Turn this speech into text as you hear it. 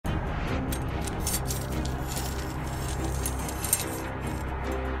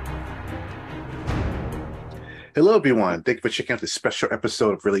Hello, everyone. Thank you for checking out this special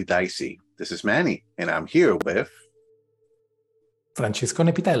episode of Really Dicey. This is Manny, and I'm here with Francesco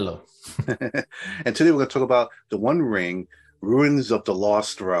Nepitello. and today we're going to talk about The One Ring, Ruins of the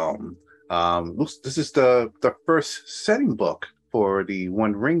Lost Realm. This is the first setting book for the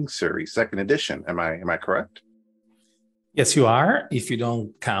One Ring series, second edition. Am I correct? Yes, you are. If you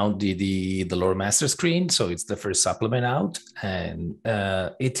don't count the lore master screen, so it's the first supplement out, and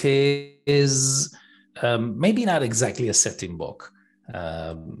it is maybe not exactly a setting book.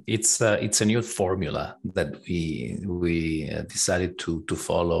 It's a new formula that we decided to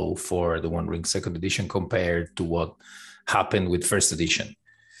follow for the One Ring second edition compared to what happened with first edition,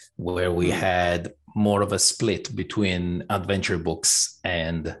 where we had more of a split between adventure books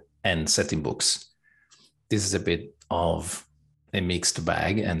and setting books. This is a bit of a mixed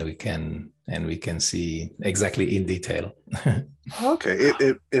bag, and we can see exactly in detail. Okay.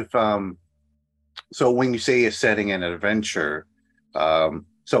 So when you say a setting and an adventure,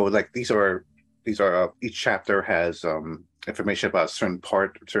 so like these are each chapter has information about a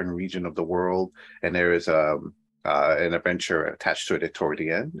certain region of the world, and there is an adventure attached to it toward the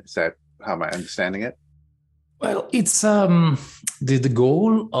end. Is that how am I understanding it? Well, it's the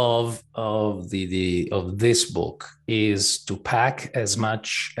goal of this book is to pack as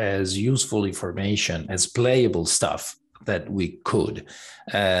much as useful information as playable stuff that we could.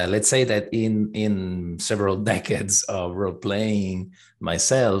 Let's say that in several decades of role playing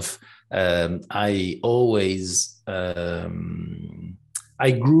myself, I always I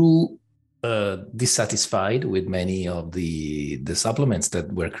grew dissatisfied with many of the supplements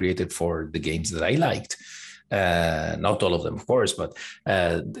that were created for the games that I liked. Not all of them, of course, but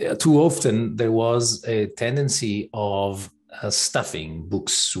too often there was a tendency of stuffing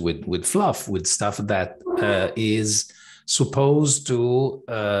books with fluff, with stuff that is supposed to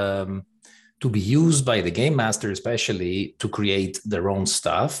be used by the game master, especially to create their own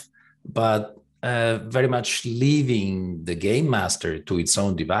stuff, but very much leaving the game master to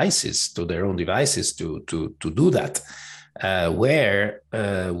their own devices to do that. Where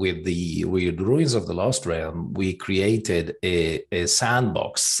with Ruins of the Lost Realm, we created a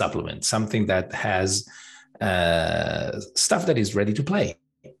sandbox supplement, something that has stuff that is ready to play.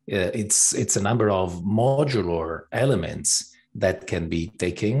 It's a number of modular elements that can be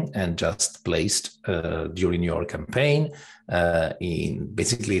taken and just placed during your campaign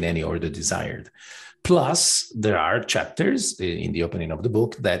in any order desired. Plus, there are chapters in the opening of the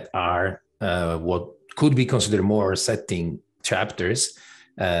book that are what could be considered more setting chapters,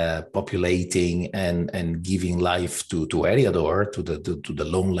 populating and giving life to Eriador, to the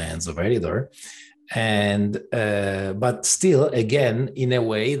lone lands of Eriador, and but still, again, in a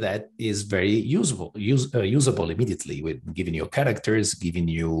way that is very usable immediately, with giving you characters, giving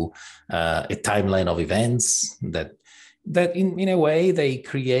you a timeline of events that in a way they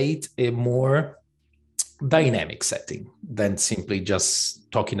create a more dynamic setting than simply just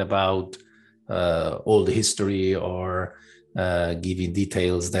talking about all the history or giving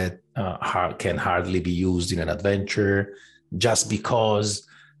details that can hardly be used in an adventure, just because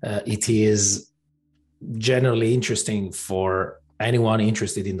it is generally interesting for anyone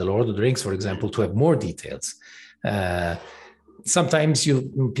interested in the Lord of the Rings, for example, to have more details. Sometimes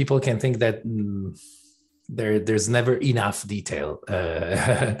people can think that there's never enough detail,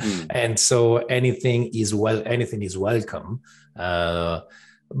 and so anything is welcome.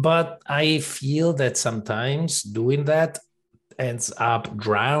 But I feel that sometimes doing that ends up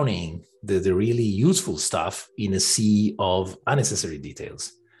drowning the really useful stuff in a sea of unnecessary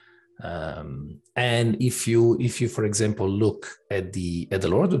details. And if you, for example, look at the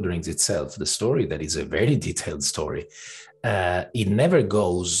Lord of the Rings itself, the story, that is a very detailed story, it never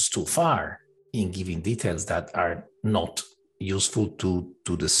goes too far in giving details that are not useful to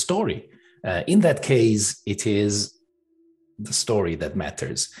the story. In that case, it is the story that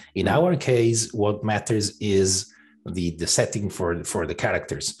matters. In our case, what matters is the setting for the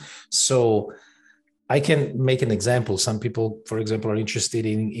characters. So I can make an example. Some people, for example, are interested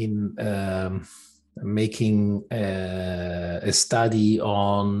in making a study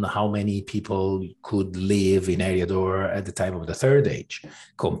on how many people could live in Eriador at the time of the Third Age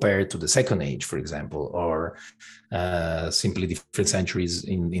compared to the Second Age, for example, or simply different centuries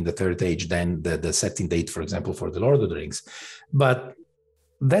in the Third Age than the setting date, for example, for the Lord of the Rings. But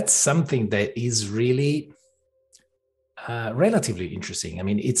that's something that is really relatively interesting. I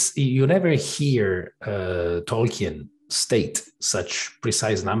mean, you never hear Tolkien state such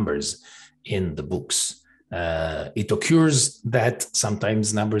precise numbers in the books. It occurs that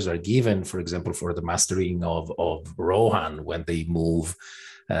sometimes numbers are given, for example, for the mastering of Rohan when they move,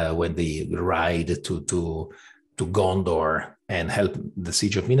 when they ride to to Gondor and help the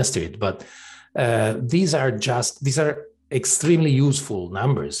siege of Minas Tirith. But these are extremely useful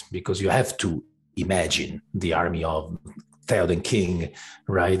numbers, because you have to imagine the army of Theoden King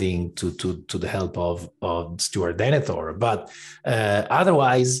riding to the help of Stuart Denethor. But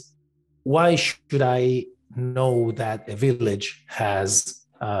otherwise, why should I know that a village has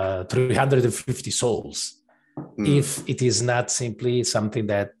 350 souls if it is not simply something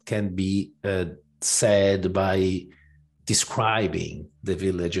that can be said by describing the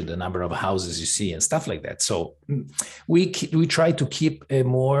village and the number of houses you see and stuff like that? So we try to keep a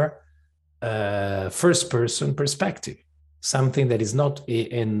more first-person perspective, something that is not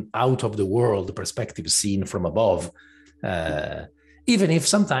an out-of-the-world perspective seen from above, even if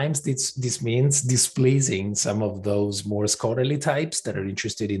sometimes this means displeasing some of those more scholarly types that are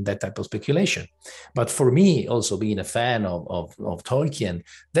interested in that type of speculation. But for me, also being a fan of Tolkien,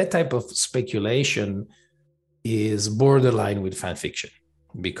 that type of speculation is borderline with fan fiction,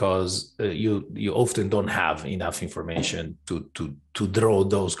 because you often don't have enough information to draw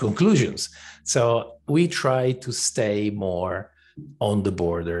those conclusions. So we try to stay more on the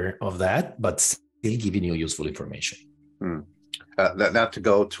border of that, but still giving you useful information. Not to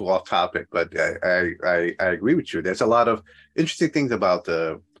go too off topic, but I agree with you. There's a lot of interesting things about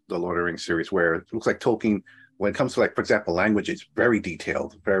the Lord of the Rings series, where it looks like Tolkien, when it comes to, like, for example, language, it's very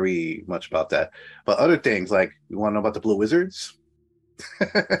detailed, very much about that. But other things, like, you want to know about the Blue Wizards?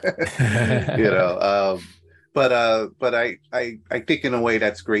 But I think in a way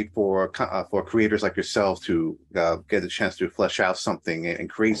that's great for creators like yourself to get a chance to flesh out something and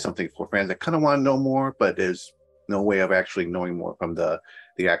create something for fans that kind of want to know more, but there's no way of actually knowing more from the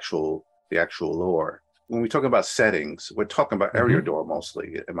actual lore. When we talk about settings, we're talking about Eriador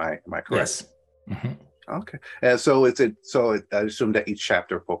mostly. Am I correct? Yes. Okay. And so I assume that each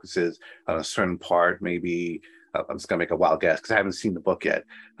chapter focuses on a certain part. Maybe I'm just gonna make a wild guess because I haven't seen the book yet.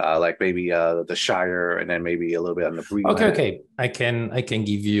 Like maybe the Shire, and then maybe a little bit on the Bree. Okay. I can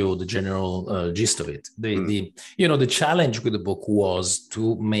give you the general gist of it. The challenge with the book was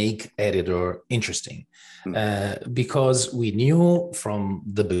to make Eriador interesting, because we knew from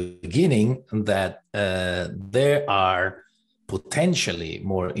the beginning that there are potentially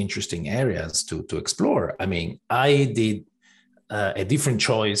more interesting areas to explore. I mean, I did a different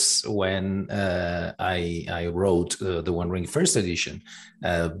choice when I wrote the One Ring first edition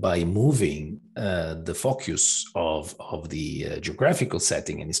by moving the focus of the geographical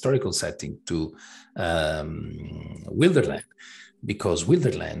setting and historical setting to Wilderland, because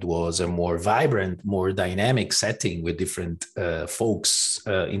Wilderland was a more vibrant, more dynamic setting with different folks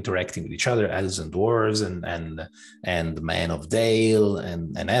interacting with each other, elves and dwarves, and the Man of Dale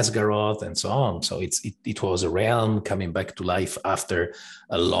and Asgaroth and so on. So it was a realm coming back to life after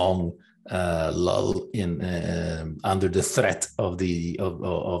a long lull in under the threat of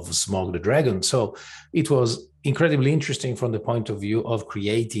Smaug the Dragon. So it was incredibly interesting from the point of view of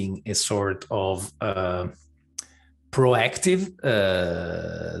creating a sort of proactive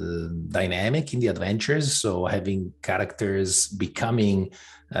dynamic in the adventures. So having characters becoming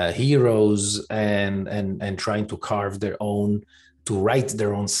heroes and trying to carve their own, to write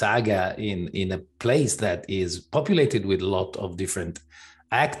their own saga in a place that is populated with a lot of different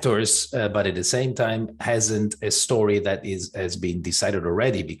actors, but at the same time hasn't a story that has been decided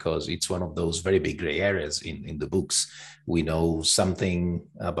already, because it's one of those very big gray areas in the books. We know something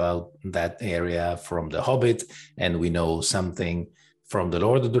about that area from The Hobbit, and we know something from The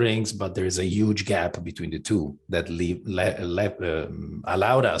Lord of the Rings, but there's a huge gap between the two that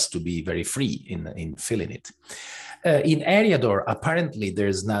allowed us to be very free in filling it. In Eriador, apparently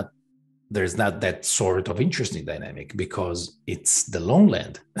there's not that sort of interesting dynamic, because it's the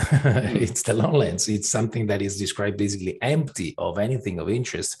lowland. It's the lowlands. It's something that is described basically empty of anything of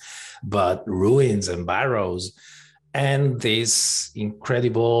interest, but ruins and barrows, and this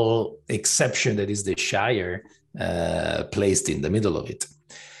incredible exception that is the Shire placed in the middle of it.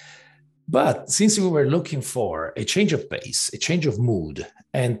 But since we were looking for a change of pace, a change of mood,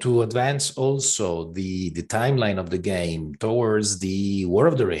 and to advance also the timeline of the game towards the War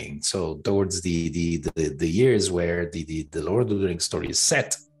of the Ring, so towards the years where the Lord of the Rings story is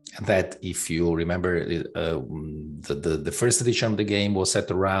set, that if you remember, the first edition of the game was set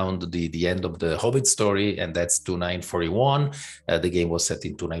around the end of the Hobbit story, and that's 2941. The game was set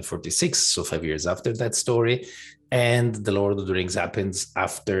in 2946, so 5 years after that story. And the Lord of the Rings happens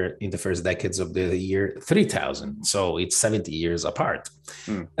in the first decades of the year 3000. So it's 70 years apart.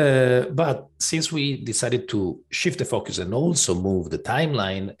 But since we decided to shift the focus and also move the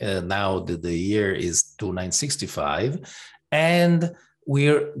timeline, now the year is 2965. And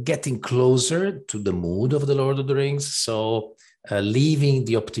we're getting closer to the mood of the Lord of the Rings. So leaving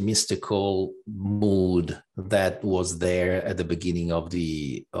the optimistical mood that was there at the beginning of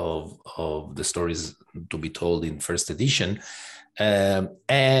the stories to be told in first edition, and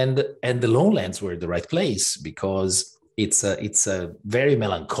the Lowlands were the right place because it's a very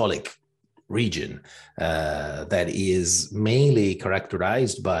melancholic region that is mainly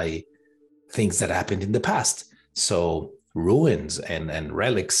characterized by things that happened in the past. So ruins and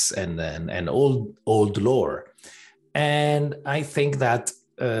relics and old lore. And I think that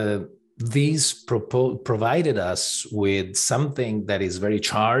these provided us with something that is very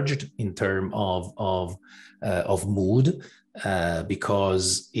charged in terms of mood,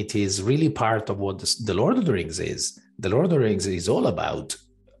 because it is really part of what the Lord of the Rings is. The Lord of the Rings is all about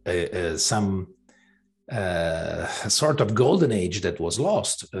some sort of golden age that was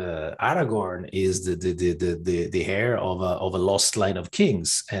lost. Aragorn is the heir of a lost line of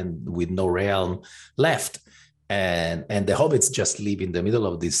kings and with no realm left. And the hobbits just live in the middle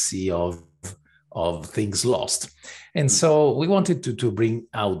of this sea of things lost. And so we wanted to bring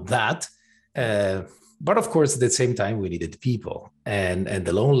out that. But of course, at the same time, we needed people. And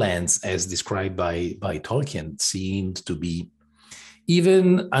the Lowlands, as described by Tolkien, seemed to be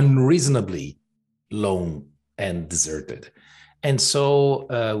even unreasonably lone and deserted. And so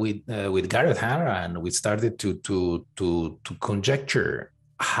with Gareth Hanrahan, we started to conjecture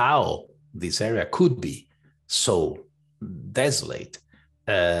how this area could be so desolate,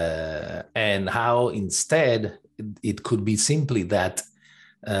 and how instead it could be simply that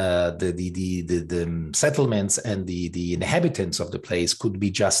the settlements and the inhabitants of the place could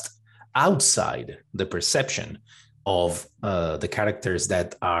be just outside the perception of the characters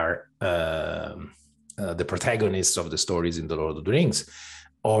that are the protagonists of the stories in the Lord of the Rings,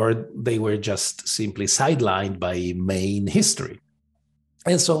 or they were just simply sidelined by main history.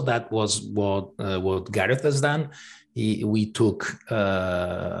 And so that was what Gareth has done. We took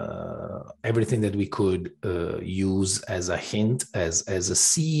everything that we could use as a hint, as a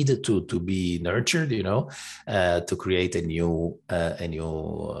seed to be nurtured, to create a new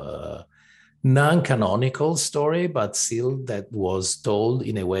non-canonical story, but still that was told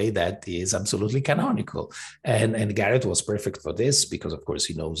in a way that is absolutely canonical. And Gareth was perfect for this because, of course,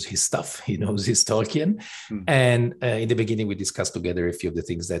 he knows his stuff. He knows his Tolkien. Mm. And in the beginning, we discussed together a few of the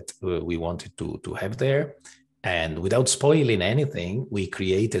things that we wanted to have there. And without spoiling anything, we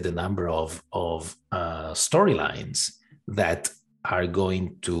created a number of storylines that are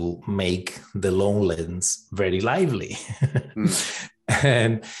going to make the Lowlands very lively.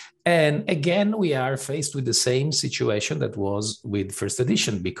 Mm. And again, we are faced with the same situation that was with first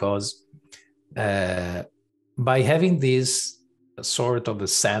edition, because by having this sort of a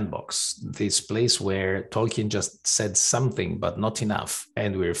sandbox, this place where Tolkien just said something, but not enough,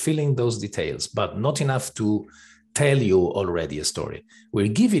 and we're filling those details, but not enough to tell you already a story. We're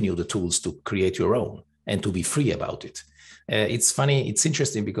giving you the tools to create your own and to be free about it. It's funny, it's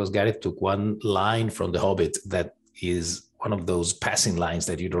interesting because Gareth took one line from The Hobbit that is one of those passing lines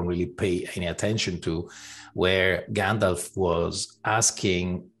that you don't really pay any attention to, where Gandalf was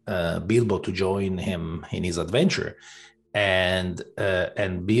asking Bilbo to join him in his adventure. And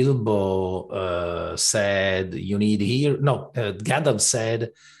Bilbo said, you need here. No, Gandalf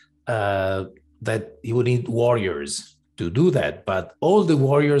said that you would need warriors to do that. But all the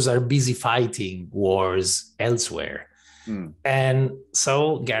warriors are busy fighting wars elsewhere. Hmm. And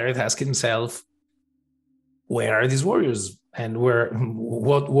so Gareth asked himself, where are these warriors, and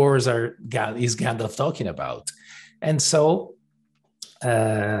what wars is Gandalf talking about? And so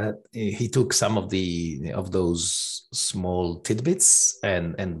he took some of those small tidbits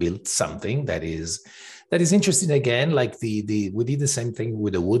and built something that is interesting. Again, like we did the same thing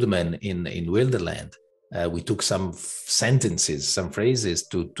with the woodman in Wilderland. We took some sentences, some phrases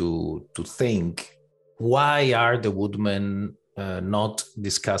to think, why are the woodmen not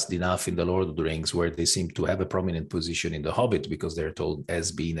discussed enough in the Lord of the Rings, where they seem to have a prominent position in the Hobbit, because they're told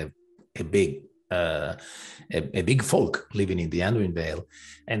as being a big folk living in the Anduin Vale.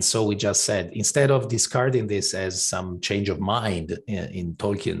 And so we just said, instead of discarding this as some change of mind in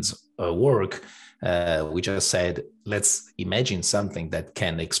Tolkien's work, we just said, let's imagine something that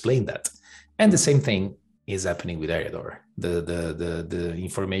can explain that. And the same thing is happening with Eriador. The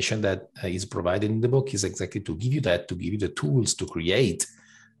information that is provided in the book is exactly to give you that, to give you the tools to create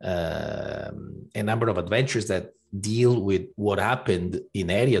a number of adventures that deal with what happened in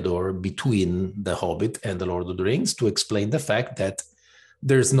Eriador between the Hobbit and the Lord of the Rings, to explain the fact that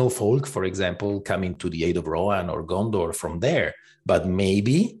there's no folk, for example, coming to the aid of Rohan or Gondor from there. But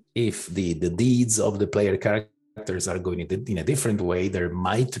maybe if the deeds of the player character characters are going in a different way, there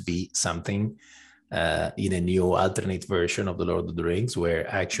might be something in a new alternate version of the Lord of the Rings, where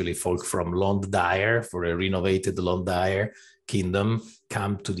actually folk from Londire, for a renovated Londire kingdom,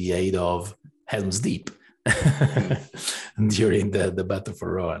 come to the aid of Helm's Deep during the Battle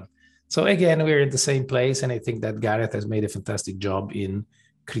for Rohan. So again, we're in the same place, and I think that Gareth has made a fantastic job in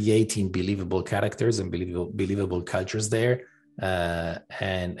creating believable characters and believable cultures there.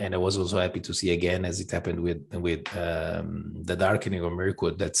 And I was also happy to see, again, as it happened with the Darkening of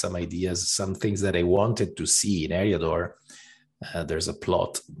Mirkwood, that some ideas, some things that I wanted to see in Eriador, there's a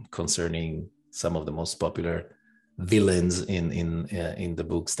plot concerning some of the most popular villains in the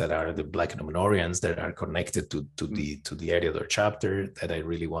books that are the Black Númenóreans, that are connected to the Eriador chapter, that I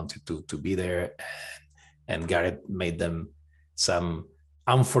really wanted to be there, and Gareth made them some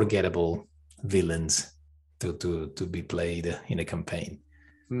unforgettable villains to be played in a campaign.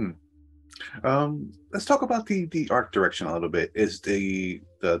 Let's talk about the art direction a little bit. Is the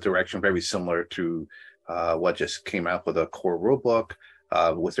direction very similar to what just came out with a core rulebook?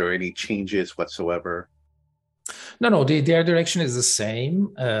 Was there any changes whatsoever? No, the art direction is the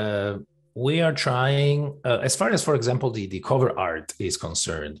same. We are trying, as far as, for example, the cover art is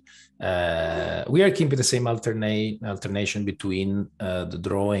concerned, we are keeping the same alternation between the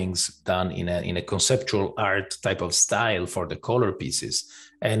drawings done in a conceptual art type of style for the color pieces,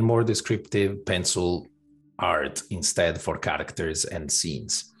 and more descriptive pencil art instead for characters and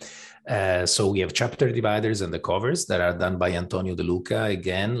scenes. So we have chapter dividers and the covers that are done by Antonio De Luca,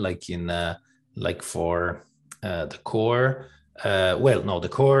 again, like for the core. The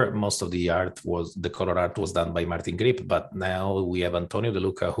core, most of the color art was done by Martin Grip, but now we have Antonio De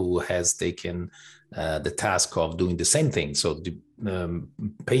Luca, who has taken the task of doing the same thing. So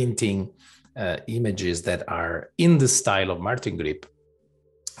painting images that are in the style of Martin Grip.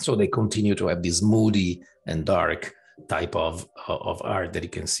 So they continue to have this moody and dark type of art that you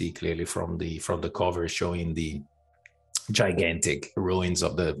can see clearly from the cover, showing the gigantic ruins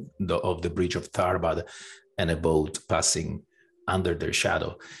of the bridge of Tarbad and a boat passing under their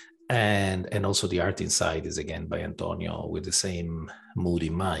shadow. And also the art inside is again by Antonio with the same mood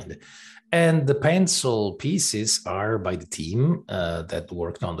in mind. And the pencil pieces are by the team that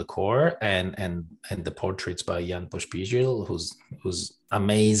worked on the core, and the portraits by Jan Pospisil, who's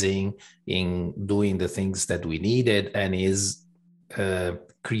amazing in doing the things that we needed, and is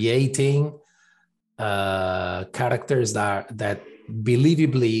creating characters that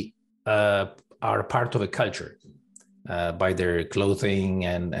believably are part of a culture. By their clothing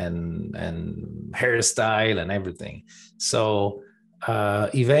and hairstyle and everything. So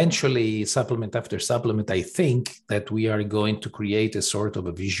eventually, supplement after supplement, I think that we are going to create a sort of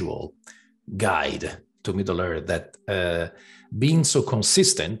a visual guide to Middle-earth that, being so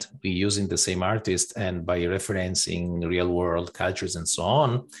consistent, we using the same artist and by referencing real world cultures and so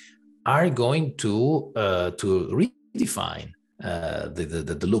on, are going to redefine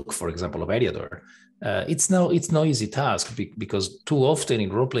the look, for example, of Eriador. It's no easy task, because too often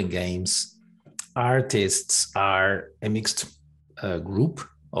in role-playing games, artists are a mixed group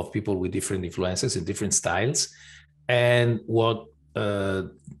of people with different influences and different styles. And what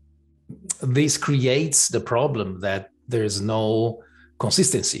this creates the problem that there's no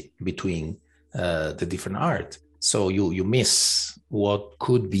consistency between the different art. So you miss what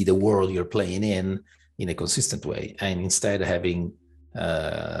could be the world you're playing in a consistent way. And instead having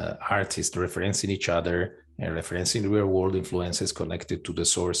artists referencing each other and referencing real world influences connected to the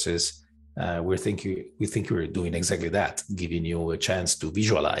sources, we think we're doing exactly that, giving you a chance to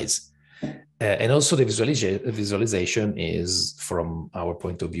visualize. And also the visualization is, from our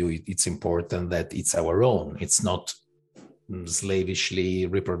point of view, it's important that it's our own. It's not slavishly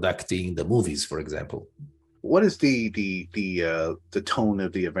reproducing the movies, for example. What is the tone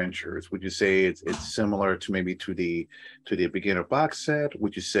of the adventures? Would you say it's similar to maybe to the beginner box set?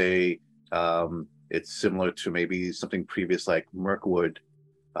 Would you say it's similar to maybe something previous like Mirkwood,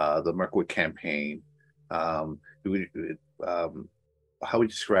 the Mirkwood campaign? How would you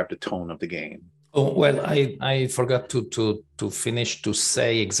describe the tone of the game? Oh, well, I forgot to finish to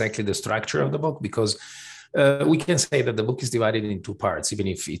say exactly the structure of the book, because we can say that the book is divided in two parts, even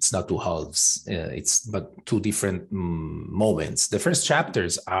if it's not two halves. It's but two different moments. The first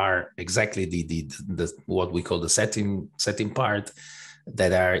chapters are exactly the what we call the setting part,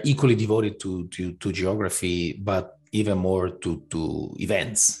 that are equally devoted to geography, but even more to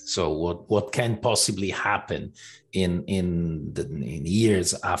events. So what can possibly happen in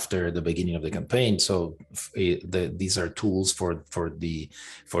years after the beginning of the campaign. So these are tools for the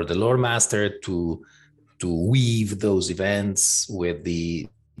lore master to weave those events with the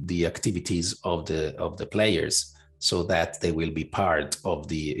the activities of the players, so that they will be part of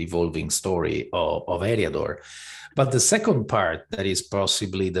the evolving story of Eriador. But the second part, that is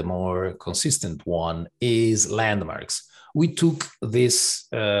possibly the more consistent one, is landmarks. We took this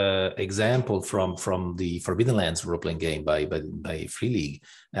example from the Forbidden Lands role-playing game by Free League,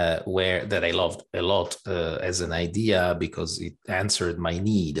 where that I loved a lot as an idea, because it answered my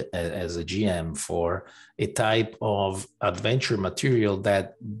need as a GM for a type of adventure material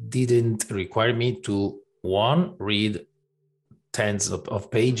that didn't require me to, one, read tens of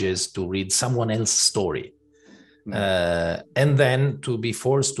pages to read someone else's story. And then to be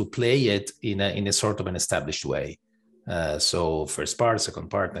forced to play it in a sort of an established way. So first part, second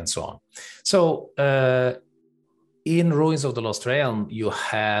part, and so on. So in Ruins of the Lost Realm, you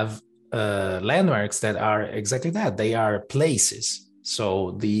have landmarks that are exactly that. They are places.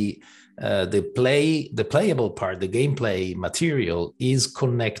 So the playable part, the gameplay material, is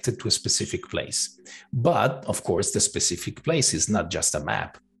connected to a specific place. But of course, the specific place is not just a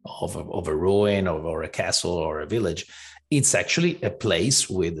map of a ruin or a castle or a village. It's actually a place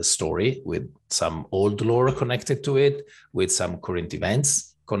with a story, with some old lore connected to it, with some current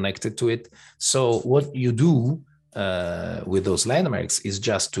events connected to it. So what you do with those landmarks is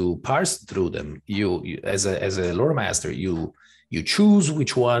just to parse through them. You as a lore master, you choose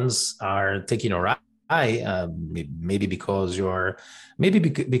which ones are taking your eye. Maybe because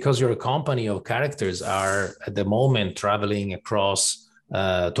your company of characters are at the moment traveling across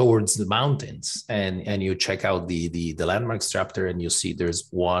towards the mountains, and you check out the landmarks chapter, and you see there's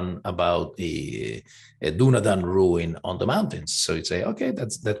one about a Dunadan ruin on the mountains. So you say, okay,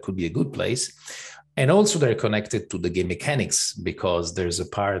 that could be a good place. And also they're connected to the game mechanics, because there's a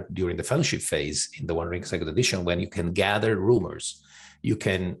part during the fellowship phase in the One Ring Second Edition when you can gather rumors. You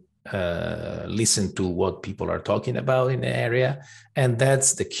can listen to what people are talking about in the area, and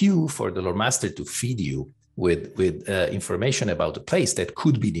that's the cue for the lore master to feed you with information about a place that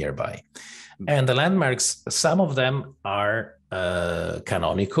could be nearby. And the landmarks, some of them are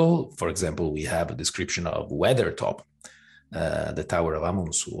canonical. For example, we have a description of Weathertop, the Tower of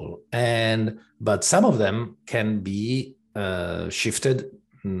Amonsul, but some of them can be shifted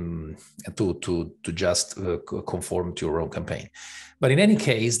to just conform to your own campaign. But in any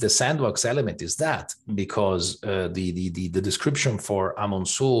case, the sandbox element is that, because the description for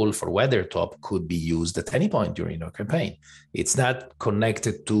Amonsul, for Weathertop, could be used at any point during your campaign. It's not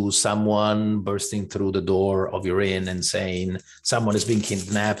connected to someone bursting through the door of your inn and saying someone is being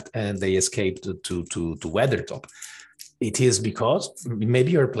kidnapped and they escaped to Weathertop. It is because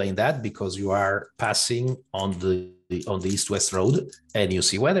maybe you're playing that because you are passing on the East-West Road and you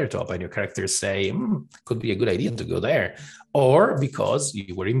see Weathertop and your characters say, could be a good idea to go there. Or because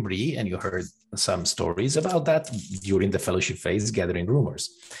you were in Bree and you heard some stories about that during the fellowship phase, gathering rumors.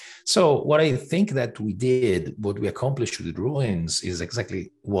 So what I think that we did, what we accomplished with Ruins, is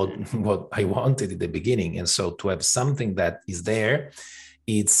exactly what I wanted at the beginning. And so to have something that is there,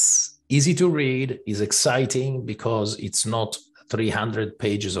 it's easy to read, is exciting because it's not 300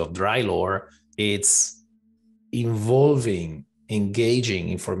 pages of dry lore. It's involving, engaging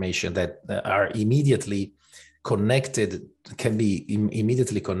information that are immediately connected, can be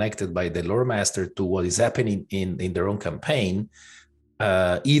immediately connected by the lore master to what is happening in their own campaign,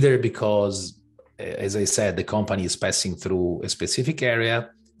 either because, as I said, the company is passing through a specific area,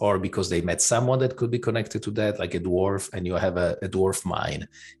 or because they met someone that could be connected to that, like a dwarf, and you have a dwarf mine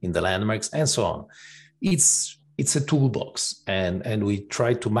in the landmarks, and so on. It's a toolbox, and we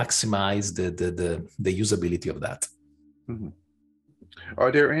try to maximize the usability of that. Mm-hmm.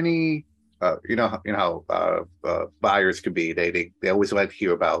 Are there any, you know how buyers could be? They always like to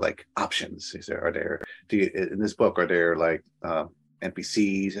hear about like options. In this book, are there like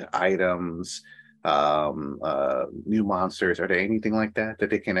NPCs, items, new monsters? Are there anything like that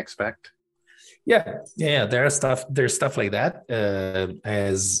they can expect? Yeah, there's stuff like that,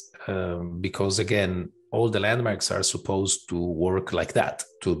 because again, all the landmarks are supposed to work like that,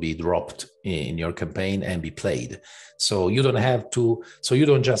 to be dropped in your campaign and be played. So you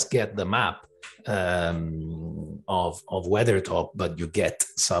don't just get the map of Weathertop, but you get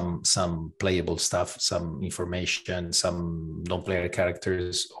some playable stuff, some information, some non-player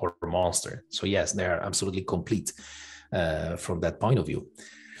characters or monster. So yes, they are absolutely complete from that point of view.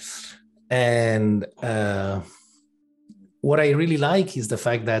 And what I really like is the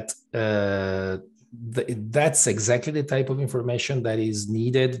fact that that's exactly the type of information that is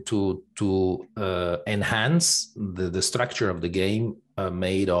needed to enhance the structure of the game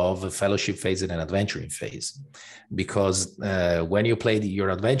made of a fellowship phase and an adventuring phase. Because when you play your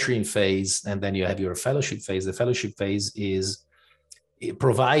adventuring phase and then you have your fellowship phase, the fellowship phase is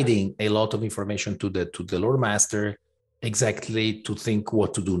providing a lot of information to the lore master exactly to think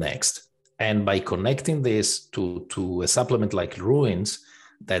what to do next. And by connecting this to a supplement like Ruins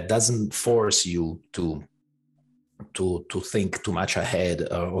that doesn't force you to think too much ahead,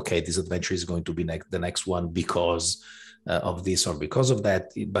 okay, this adventure is going to be the next one because of this or because of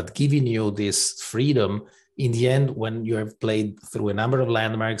that, but giving you this freedom in the end, when you have played through a number of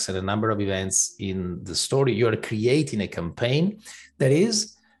landmarks and a number of events in the story, you're creating a campaign that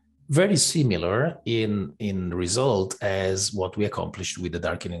is very similar in result as what we accomplished with the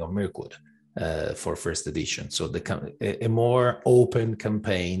Darkening of Mirkwood for first edition. So a more open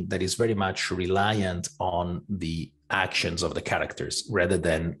campaign that is very much reliant on the actions of the characters rather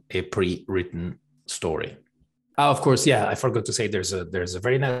than a pre-written story. Of course, yeah, I forgot to say there's a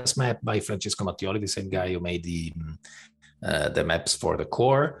very nice map by Francesco Mattioli, the same guy who made the maps for the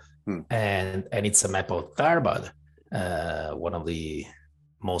core, and it's a map of Tarbad, one of the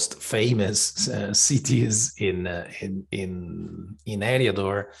most famous cities in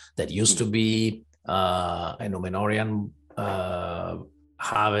Eriador, that used to be a Numenorian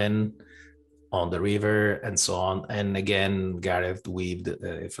haven on the river and so on. And again, Gareth weaved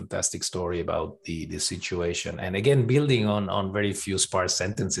a fantastic story about the situation. And again, building on very few sparse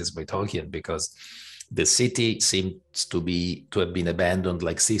sentences by Tolkien, because the city seems to have been abandoned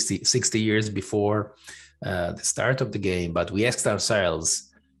like 60 years before the start of the game. But we asked ourselves,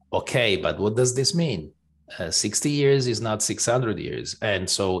 okay, but what does this mean? 60 years is not 600 years. And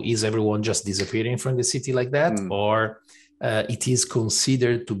so is everyone just disappearing from the city like that? Or it is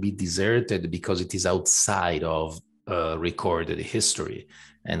considered to be deserted because it is outside of recorded history.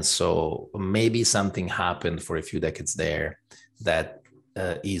 And so maybe something happened for a few decades there that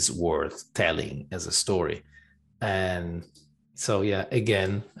is worth telling as a story. And so, yeah,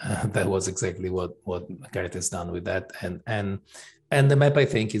 again, that was exactly what Gareth has done with that. And the map, I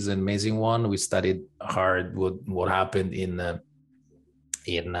think, is an amazing one. We studied hard what happened in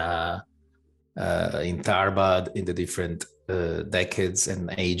Tarbad in the different decades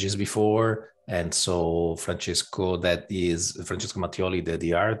and ages before. And so Francesco Mattioli,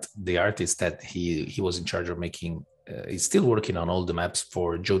 the artist that he was in charge of making, he's still working on all the maps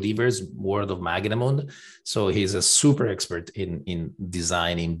for Joe Dever's World of Magnamund. So he's a super expert in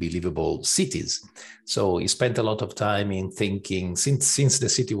designing believable cities. So he spent a lot of time in thinking, since the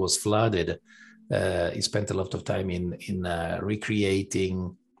city was flooded, he spent a lot of time in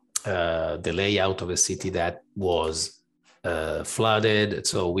recreating the layout of a city that was flooded,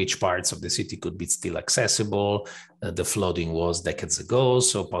 so which parts of the city could be still accessible. The flooding was decades ago,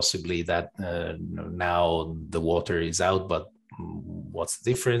 so possibly that now the water is out, but what's the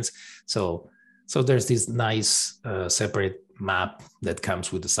difference? So there's this nice separate map that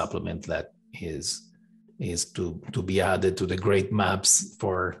comes with the supplement that is to be added to the great maps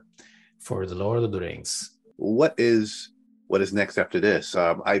for the Lord of the Rings. What is next after this?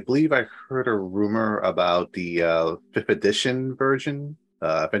 I believe I heard a rumor about the 5th edition version,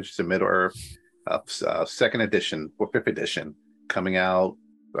 Adventures in Middle-earth, 2nd edition or 5th edition, coming out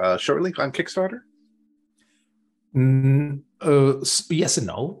shortly on Kickstarter? Yes and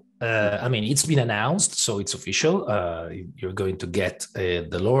no. I mean, it's been announced, so it's official. You're going to get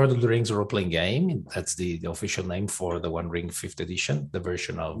the Lord of the Rings role-playing game. That's the official name for the One Ring 5th edition, the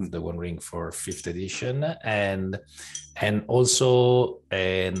version of the One Ring for 5th edition, and also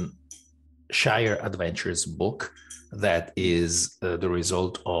an Shire Adventures book that is the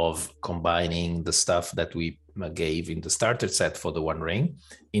result of combining the stuff that we gave in the starter set for the One Ring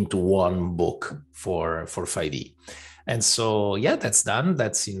into one book for 5e. And so, yeah, that's done.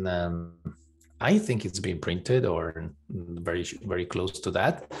 That's in, I think it's been printed or very, very close to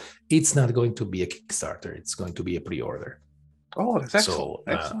that. It's not going to be a Kickstarter. It's going to be a pre-order. Oh, that's excellent. So,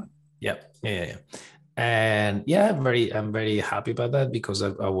 excellent. Yeah. And yeah, I'm very happy about that because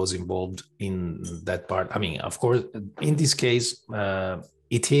I was involved in that part. I mean, of course, in this case,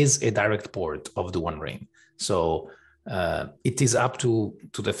 it is a direct port of the One Ring. So it is up to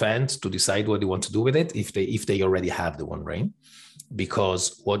the fans to decide what they want to do with it if they already have the One Ring,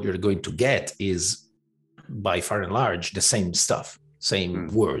 because what you're going to get is by far and large the same stuff, same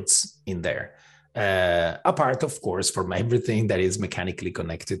words in there. Apart, of course, from everything that is mechanically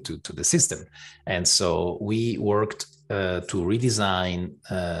connected to the system. And so we worked to redesign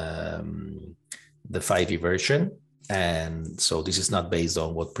the 5e version. And so this is not based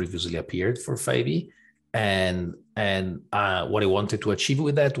on what previously appeared for 5e. And what I wanted to achieve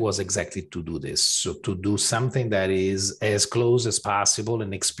with that was exactly to do this. So to do something that is as close as possible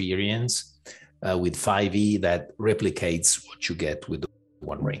an experience with 5e that replicates what you get with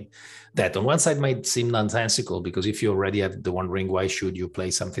One Ring. That on one side might seem nonsensical, because if you already have the One Ring, why should you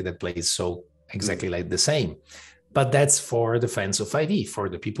play something that plays so exactly like the same? But that's for the fans of 5e, for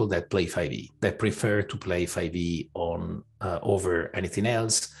the people that play 5e, that prefer to play 5e on over anything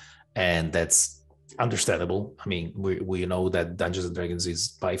else. And that's understandable. I mean, we know that Dungeons and Dragons is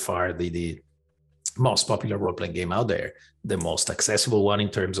by far the most popular role-playing game out there, the most accessible one in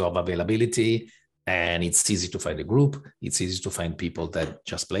terms of availability, and it's easy to find a group. It's easy to find people that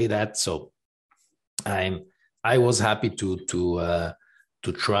just play that. So I was happy to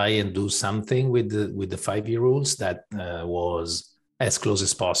try and do something with the 5e rules that was as close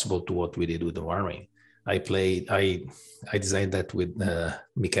as possible to what we did with the One Ring. I designed that with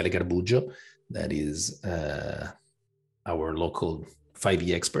Michele Garbugio, that is our local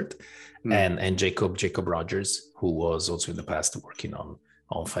 5e expert, and Jacob Rogers, who was also in the past working on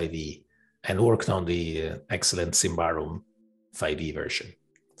 5e and worked on the excellent Symbaroum 5e version.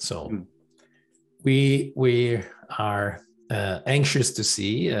 So we are anxious to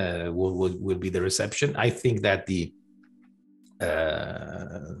see what will be the reception. I think that the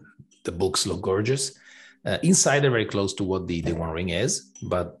books look gorgeous. Inside, they're very close to what the One Ring is,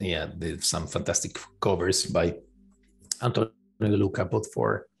 but yeah, there's some fantastic covers by Antonio De Luca, both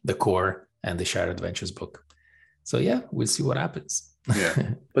for the core and the Shared Adventures book. So yeah, we'll see what happens.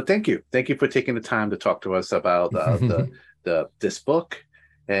 Yeah, but thank you for taking the time to talk to us about this book.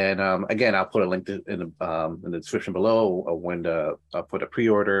 And again, I'll put a link in the description below when I'll put a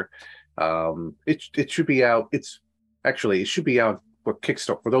pre-order. It should be out. It should be out for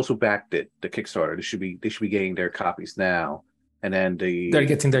Kickstarter. For those who backed it, the Kickstarter, they should be getting their copies now. And then they're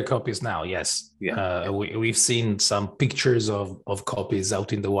getting their copies now. Yes. Yeah. We've seen some pictures of copies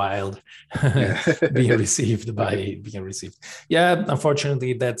out in the wild being received. Yeah.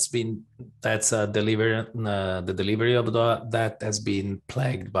 Unfortunately, the delivery of that has been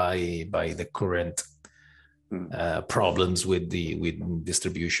plagued by the current problems with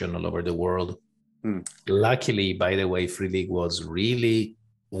distribution all over the world. Luckily, by the way, Free League was really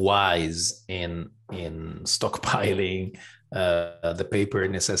wise in stockpiling the paper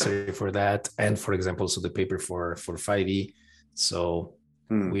necessary for that, and for example, so the paper for 5e. So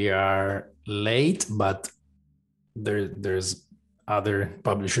we are late, but there's other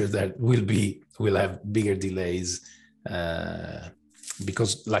publishers that will have bigger delays,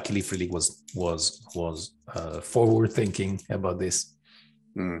 because luckily Free League was forward thinking about this.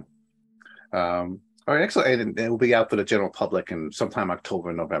 All right, excellent. And it will be out for the general public in sometime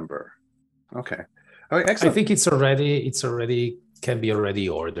October, November. Okay. All right, excellent. I think it's already can be already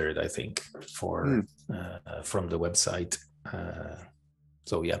ordered, I think, for from the website.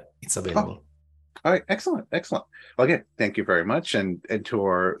 So yeah, it's available. All right, excellent. Well, again, thank you very much, and to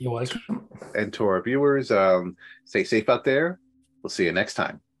our You're welcome. And to our viewers, stay safe out there. We'll see you next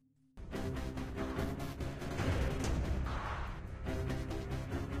time.